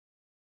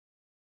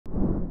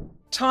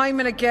Time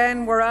and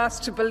again we're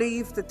asked to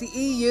believe that the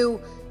EU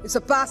is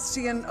a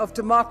bastion of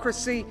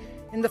democracy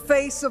in the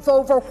face of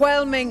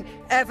overwhelming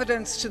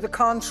evidence to the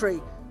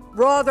contrary.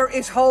 Rather,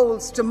 it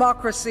holds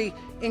democracy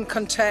in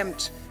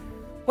contempt.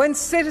 When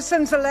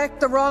citizens elect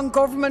the wrong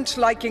government,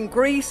 like in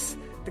Greece,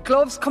 the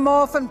gloves come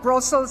off in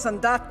Brussels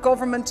and that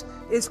government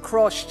is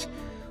crushed.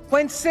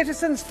 When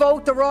citizens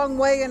vote the wrong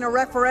way in a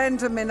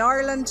referendum in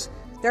Ireland,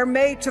 they're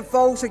made to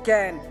vote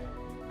again.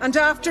 And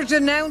after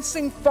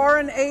denouncing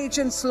foreign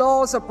agents'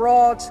 laws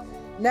abroad,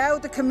 now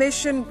the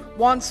Commission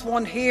wants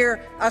one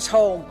here at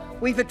home.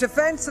 We've a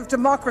Defence of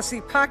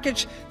Democracy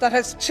package that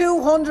has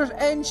 200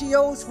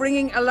 NGOs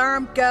ringing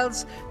alarm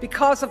bells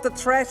because of the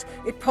threat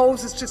it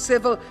poses to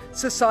civil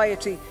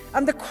society.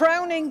 And the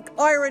crowning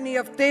irony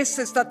of this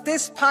is that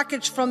this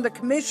package from the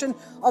Commission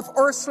of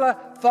Ursula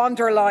von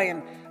der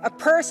Leyen, a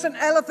person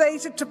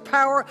elevated to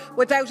power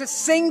without a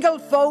single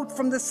vote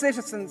from the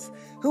citizens,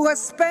 who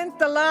has spent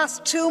the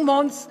last 2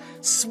 months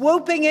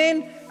swooping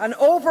in and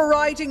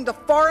overriding the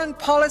foreign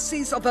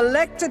policies of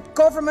elected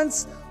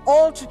governments,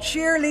 all to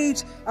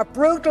cheerlead a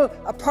brutal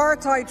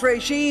apartheid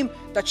regime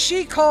that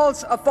she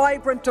calls a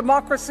vibrant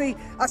democracy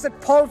as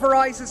it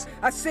pulverises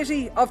a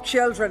city of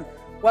children.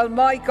 Well,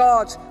 my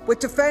God, with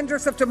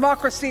defenders of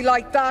democracy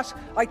like that,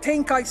 I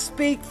think I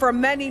speak for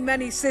many,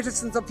 many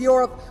citizens of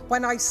Europe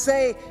when I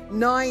say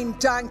Nein,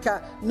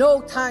 danke,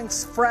 no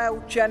thanks, Frau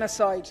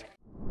Genocide.